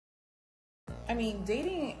I mean,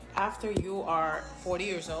 dating after you are 40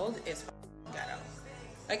 years old is ghetto.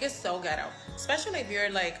 Like, it's so ghetto. Especially if you're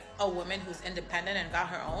like a woman who's independent and got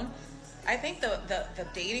her own. I think the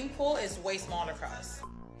dating pool is way smaller for us.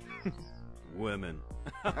 Women.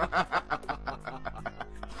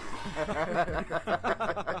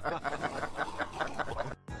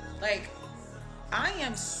 Like, I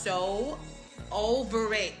am so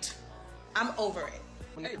over it. I'm over it.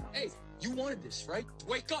 Hey, you wanted this, right?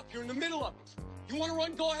 Wake up, you're in the middle of it. You want to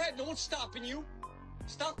run, go ahead, no one's stopping you.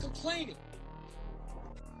 Stop complaining.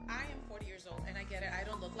 I am 40 years old, and I get it. I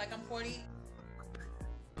don't look like I'm 40.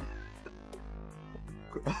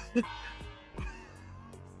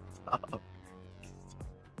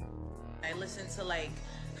 I listen to like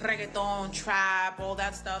reggaeton, trap, all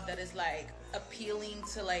that stuff that is like appealing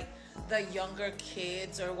to like the younger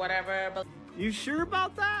kids or whatever. But You sure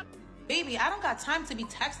about that? baby, I don't got time to be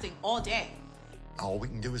texting all day. All we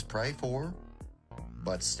can do is pray for her.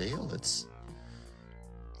 But still, this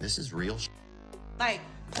is real Like,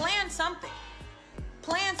 plan something.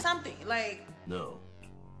 Plan something. Like, No.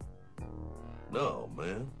 No,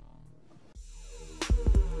 man.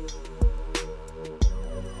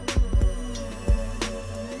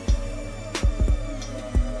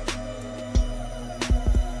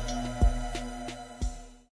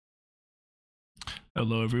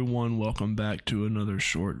 Hello everyone, welcome back to another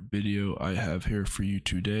short video I have here for you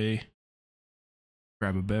today.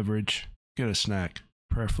 Grab a beverage, get a snack,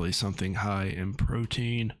 preferably something high in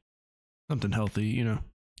protein, something healthy, you know.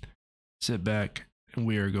 Sit back and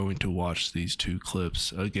we are going to watch these two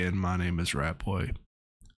clips. Again, my name is Ratboy.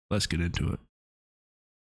 Let's get into it.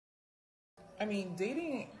 I mean,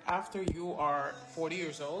 dating after you are 40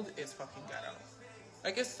 years old is fucking ghetto.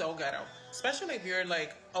 Like, it's so ghetto. Especially if you're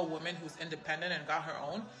like a woman who's independent and got her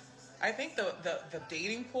own. I think the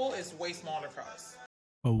dating pool is way smaller for us.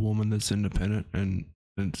 A woman that's independent and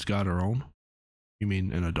it's got her own? You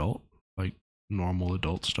mean an adult? Like normal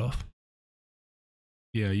adult stuff?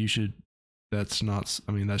 Yeah, you should. That's not,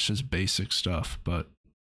 I mean, that's just basic stuff, but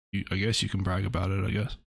I guess you can brag about it, I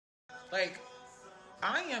guess. Like,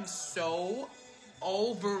 I am so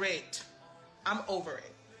over it. I'm over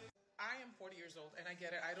it. I am 40 years old, and I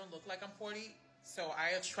get it. I don't look like I'm 40, so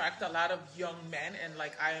I attract a lot of young men, and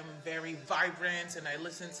like I am very vibrant, and I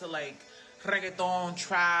listen to like reggaeton,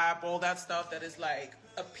 trap, all that stuff that is like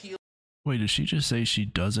appealing. Wait, did she just say she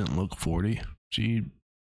doesn't look 40? She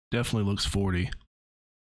definitely looks 40.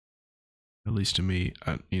 At least to me,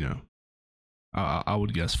 I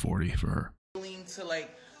would guess 40 for her. To like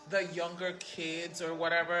the younger kids or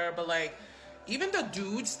whatever, but like even the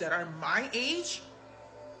dudes that are my age,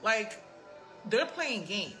 like they're playing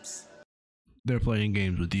games. They're playing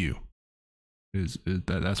games with you.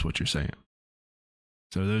 That's what you're saying?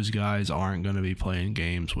 So those guys aren't going to be playing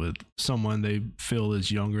games with someone they feel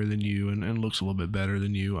is younger than you and looks a little bit better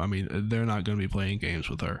than you. I mean, they're not going to be playing games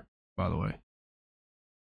with her, by the way.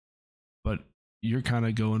 But you're kind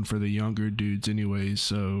of going for the younger dudes anyways,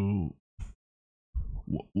 so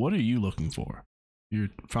what are you looking for? You're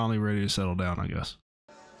finally ready to settle down, I guess.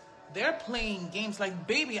 They're playing games. Like,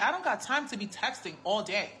 baby, I don't got time to be texting all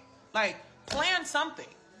day. Like, plan something.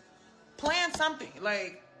 Plan something.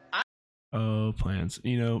 Like, Oh, plans.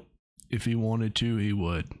 You know, if he wanted to, he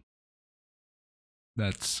would.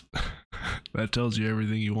 That's that tells you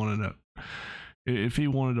everything you want to know. If he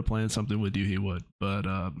wanted to plan something with you, he would. But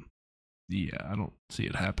yeah, I don't see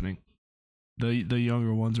it happening. The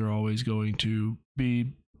younger ones are always going to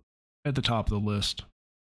be at the top of the list,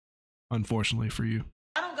 unfortunately for you.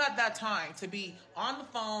 I don't got that time to be on the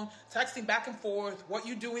phone, texting back and forth, what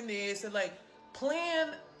you doing this, and like,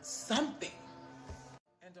 plan something.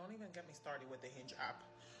 And don't even get me started with the Hinge app.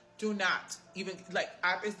 Do not even, like,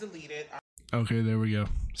 app is deleted. Okay, there we go.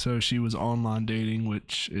 So she was online dating,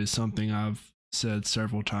 which is something I've said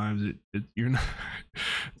several times. You're not.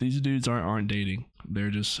 These dudes aren't dating.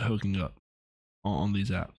 They're just hooking up on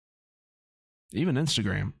these apps. Even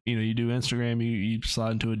Instagram. You know, you do Instagram, you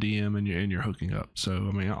slide into a DM and you're hooking up. So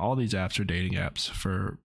I mean, all these apps are dating apps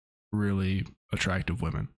for really attractive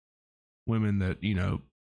women. Women that, you know,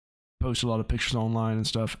 post a lot of pictures online and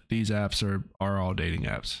stuff. These apps are all dating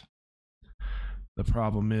apps. The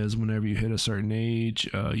problem is whenever you hit a certain age,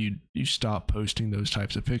 you stop posting those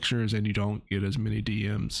types of pictures and you don't get as many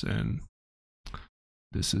DMs, and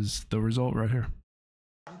this is the result right here.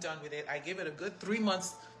 I'm done with it. I gave it a good 3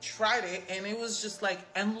 months, tried it, and it was just like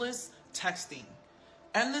endless texting.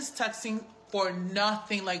 Endless texting for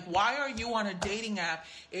nothing. Like, why are you on a dating app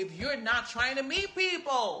if you're not trying to meet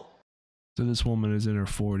people? So this woman is in her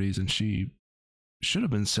 40s and she should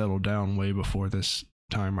have been settled down way before this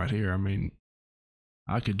time right here. I mean,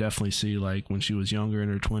 I could definitely see, like, when she was younger in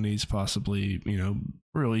her 20s, possibly, you know,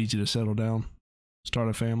 real easy to settle down, start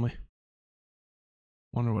a family.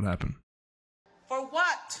 Wonder what happened. For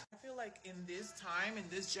what? I feel like in this time, in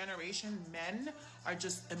this generation, men are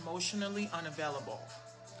just emotionally unavailable.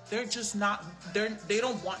 They're just not, they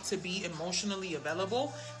don't want to be emotionally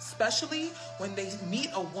available, especially when they meet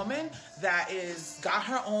a woman that is got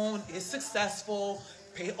her own, is successful,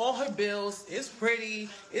 pay all her bills, is pretty,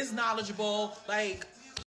 is knowledgeable. Like,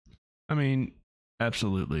 I mean,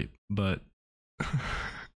 absolutely, but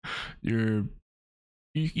you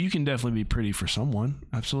can definitely be pretty for someone.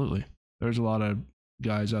 Absolutely. There's a lot of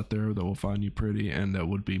guys out there that will find you pretty and that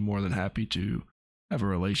would be more than happy to have a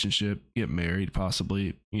relationship, get married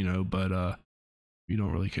possibly, you know, but you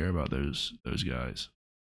don't really care about those guys.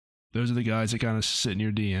 Those are the guys that kind of sit in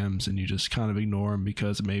your DMs and you just kind of ignore him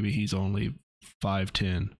because maybe he's only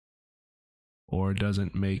 5'10" or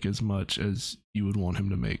doesn't make as much as you would want him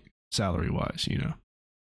to make salary wise, you know.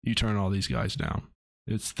 You turn all these guys down.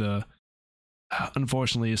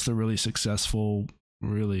 Unfortunately, it's the really successful,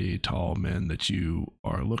 really tall men that you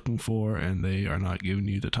are looking for, and they are not giving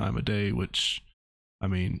you the time of day, which, I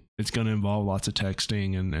mean, it's going to involve lots of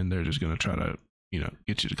texting, and they're just going to try to, you know,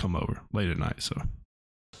 get you to come over late at night. So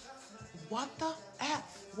what the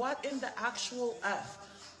F? What in the actual F?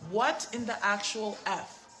 What in the actual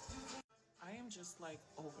F? I am just like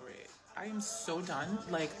over it. I am so done.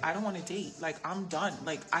 Like, I don't want to date. Like, I'm done.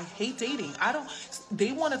 Like, I hate dating.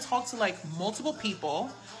 They want to talk to like multiple people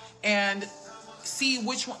and see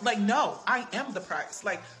which one. Like, no, I am the price.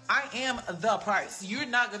 Like, I am the price. You're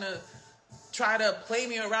not going to try to play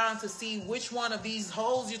me around to see which one of these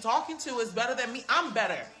hoes you're talking to is better than me. I'm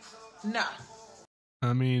better. Nah.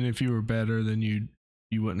 I mean, if you were better, then you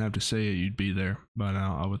wouldn't have to say it. You'd be there by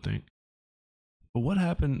now, I would think. But what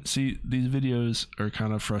happened? See, these videos are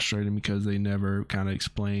kind of frustrating because they never kind of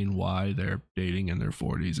explain why they're dating in their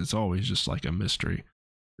 40s. It's always just like a mystery.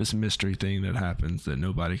 This mystery thing that happens that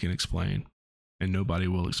nobody can explain and nobody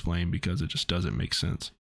will explain because it just doesn't make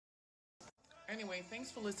sense. Anyway,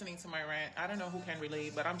 thanks for listening to my rant. I don't know who can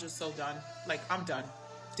relate, but I'm just so done. Like, I'm done.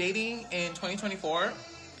 Dating in 2024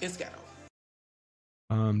 is ghetto.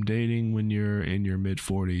 Dating when you're in your mid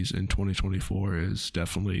 40s in 2024 is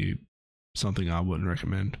definitely something I wouldn't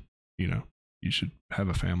recommend. You know, you should have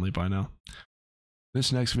a family by now.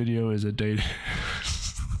 This next video is a dating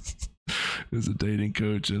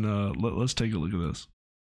coach, and let's take a look at this.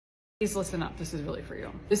 Please listen up. This is really for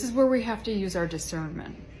you. This is where we have to use our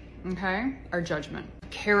discernment, okay? Our judgment,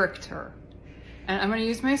 character. And I'm going to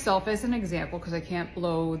use myself as an example because I can't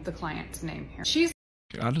blow the client's name here.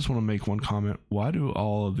 I just want to make one comment. Why do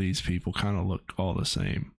all of these people kind of look all the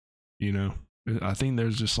same? You know, I think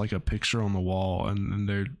there's just like a picture on the wall, and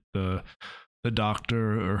they're the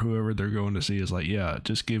doctor or whoever they're going to see is like, yeah,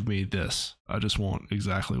 just give me this. I just want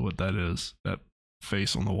exactly what that is, that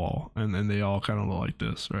face on the wall. And then they all kind of look like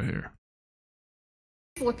this right here.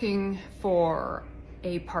 Looking for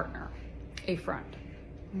a partner, a friend,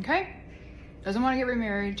 okay? Doesn't want to get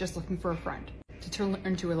remarried, just looking for a friend to turn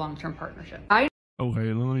into a long-term partnership.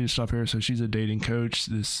 Okay, let me just stop here. So she's a dating coach.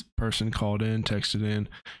 This person called in, texted in.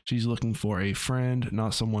 She's looking for a friend,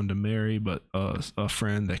 not someone to marry, but a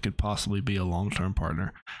friend that could possibly be a long-term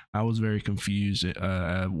partner. I was very confused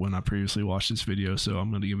when I previously watched this video, so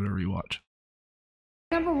I'm going to give it a rewatch.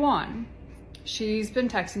 Number one, she's been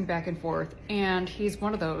texting back and forth, and he's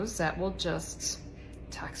one of those that will just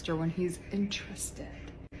text her when he's interested.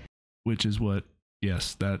 Which is what,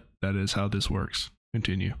 yes, that is how this works.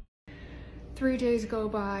 Continue. 3 days go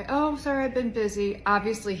by. Oh, sorry, I've been busy.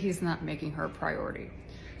 Obviously, he's not making her a priority.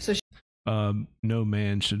 So no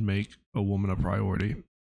man should make a woman a priority.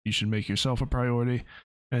 You should make yourself a priority,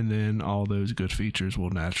 and then all those good features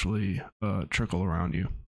will naturally trickle around you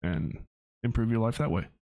and improve your life that way.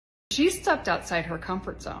 She stepped outside her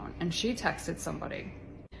comfort zone, and she texted somebody.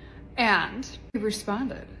 And he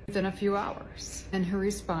responded within a few hours. And he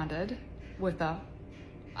responded with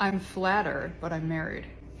I'm flattered, but I'm married.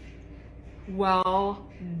 Well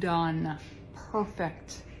done.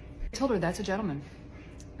 Perfect. I told her that's a gentleman.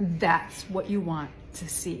 That's what you want to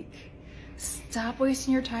seek. Stop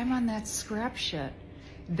wasting your time on that scrap shit.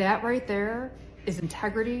 That right there is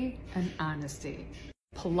integrity and honesty.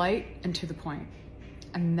 Polite and to the point.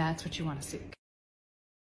 And that's what you want to seek.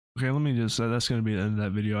 Okay, let me just say that's going to be the end of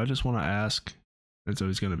that video. I just want to ask, and so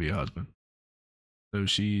he's going to be a husband. So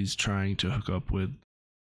she's trying to hook up with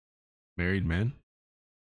married men.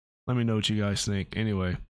 Let me know what you guys think.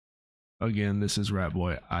 Anyway, again, this is Rat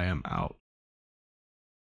Boy. I am out.